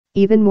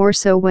Even more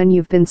so when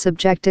you've been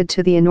subjected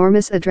to the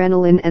enormous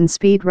adrenaline and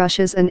speed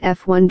rushes an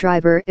F1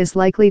 driver is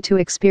likely to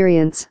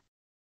experience.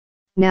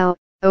 Now,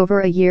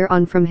 over a year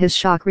on from his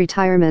shock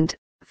retirement,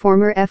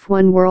 former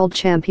F1 world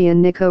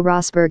champion Nico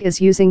Rosberg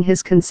is using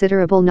his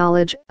considerable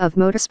knowledge of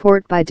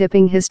motorsport by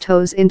dipping his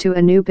toes into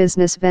a new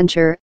business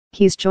venture.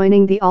 He's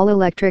joining the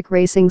all-electric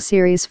racing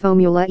series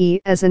Formula E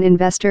as an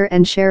investor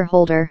and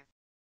shareholder.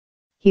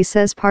 He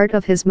says part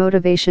of his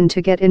motivation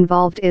to get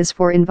involved is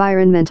for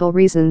environmental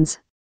reasons.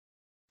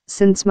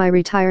 Since my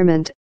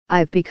retirement,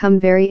 I've become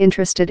very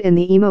interested in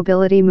the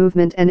e-mobility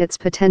movement and its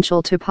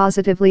potential to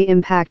positively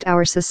impact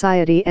our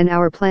society and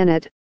our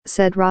planet,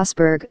 said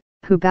Rosberg,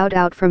 who bowed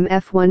out from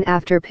F1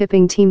 after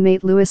pipping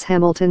teammate Lewis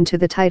Hamilton to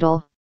the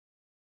title.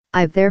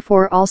 I've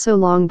therefore also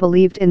long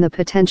believed in the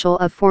potential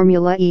of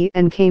Formula E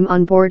and came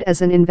on board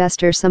as an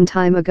investor some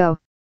time ago.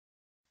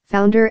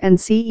 Founder and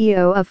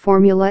CEO of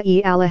Formula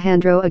E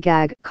Alejandro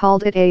Agag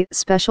called it a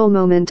special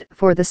moment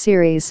for the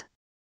series.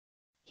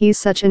 He's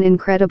such an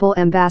incredible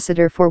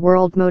ambassador for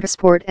world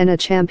motorsport and a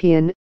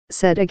champion,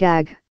 said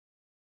Agag.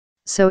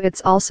 So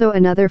it's also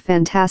another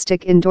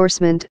fantastic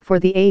endorsement for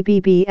the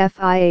ABB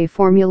FIA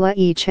Formula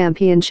E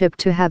Championship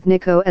to have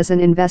Nico as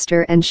an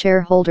investor and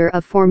shareholder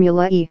of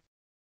Formula E.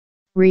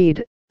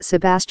 Read,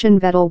 Sebastian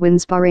Vettel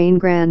wins Bahrain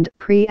Grand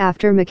Prix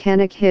after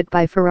mechanic hit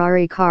by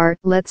Ferrari car.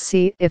 Let's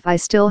see if I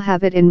still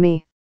have it in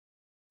me.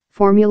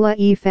 Formula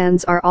E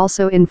fans are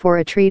also in for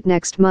a treat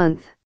next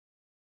month.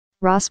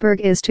 Rosberg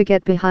is to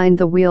get behind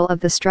the wheel of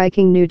the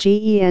striking new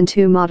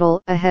GEN2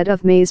 model ahead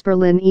of May's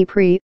Berlin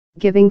E-Prix,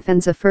 giving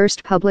fans a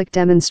first public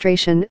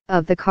demonstration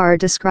of the car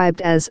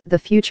described as the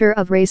future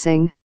of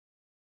racing.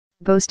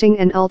 Boasting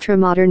an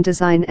ultra-modern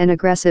design and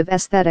aggressive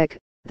aesthetic,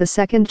 the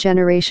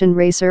second-generation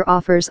racer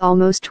offers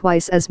almost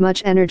twice as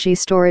much energy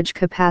storage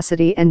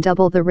capacity and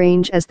double the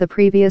range as the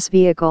previous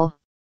vehicle.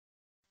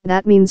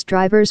 That means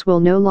drivers will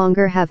no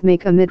longer have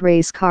make a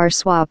mid-race car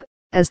swap,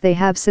 as they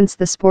have since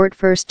the sport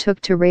first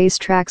took to race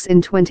tracks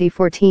in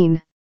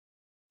 2014.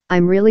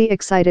 I'm really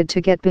excited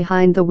to get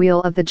behind the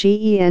wheel of the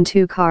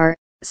GEN2 car,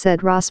 said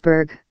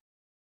Rosberg.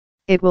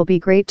 It will be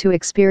great to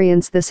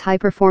experience this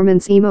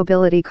high-performance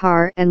e-mobility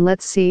car and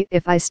let's see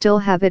if I still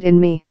have it in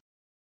me.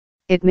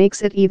 It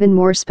makes it even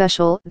more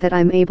special that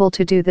I'm able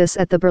to do this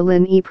at the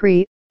Berlin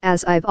E-Prix,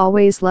 as I've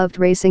always loved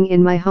racing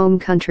in my home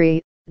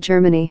country,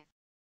 Germany.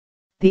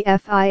 The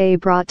FIA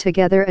brought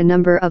together a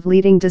number of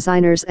leading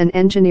designers and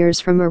engineers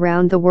from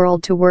around the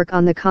world to work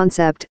on the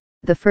concept,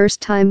 the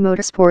first time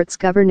motorsport's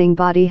governing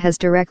body has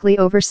directly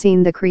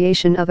overseen the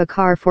creation of a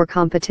car for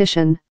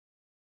competition.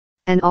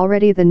 And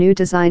already the new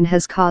design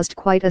has caused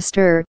quite a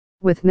stir,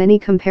 with many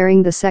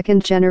comparing the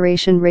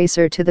second-generation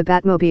racer to the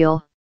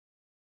Batmobile.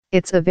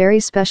 It's a very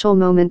special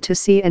moment to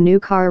see a new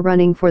car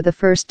running for the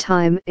first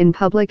time in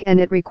public, and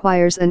it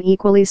requires an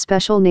equally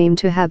special name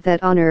to have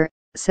that honor,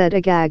 said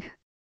Agag.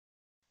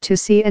 To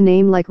see a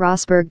name like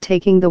Rosberg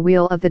taking the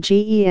wheel of the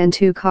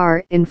GEN2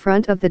 car in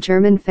front of the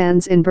German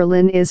fans in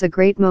Berlin is a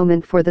great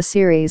moment for the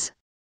series.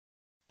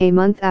 A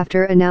month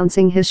after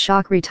announcing his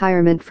shock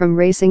retirement from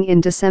racing in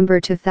December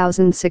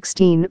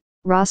 2016,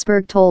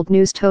 Rosberg told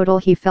News Total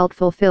he felt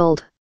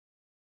fulfilled.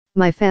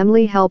 "My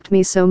family helped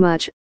me so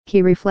much,"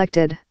 he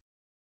reflected.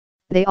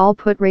 "They all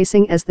put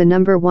racing as the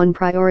 #1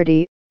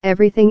 priority,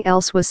 everything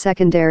else was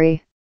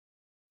secondary."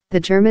 The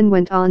German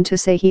went on to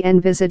say he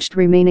envisaged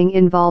remaining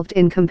involved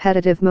in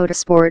competitive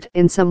motorsport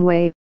in some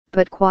way,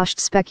 but quashed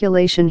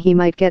speculation he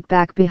might get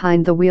back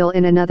behind the wheel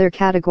in another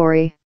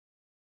category.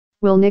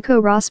 Will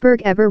Nico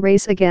Rosberg ever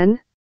race again?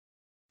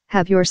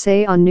 Have your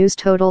say on News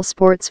Total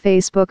Sports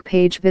Facebook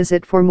page.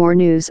 Visit for more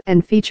news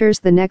and features.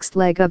 The next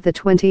leg of the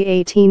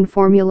 2018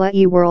 Formula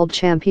E World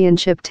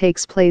Championship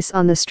takes place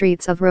on the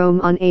streets of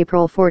Rome on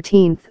April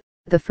 14,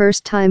 the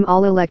first time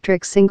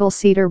all-electric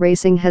single-seater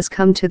racing has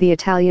come to the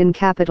Italian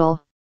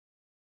capital.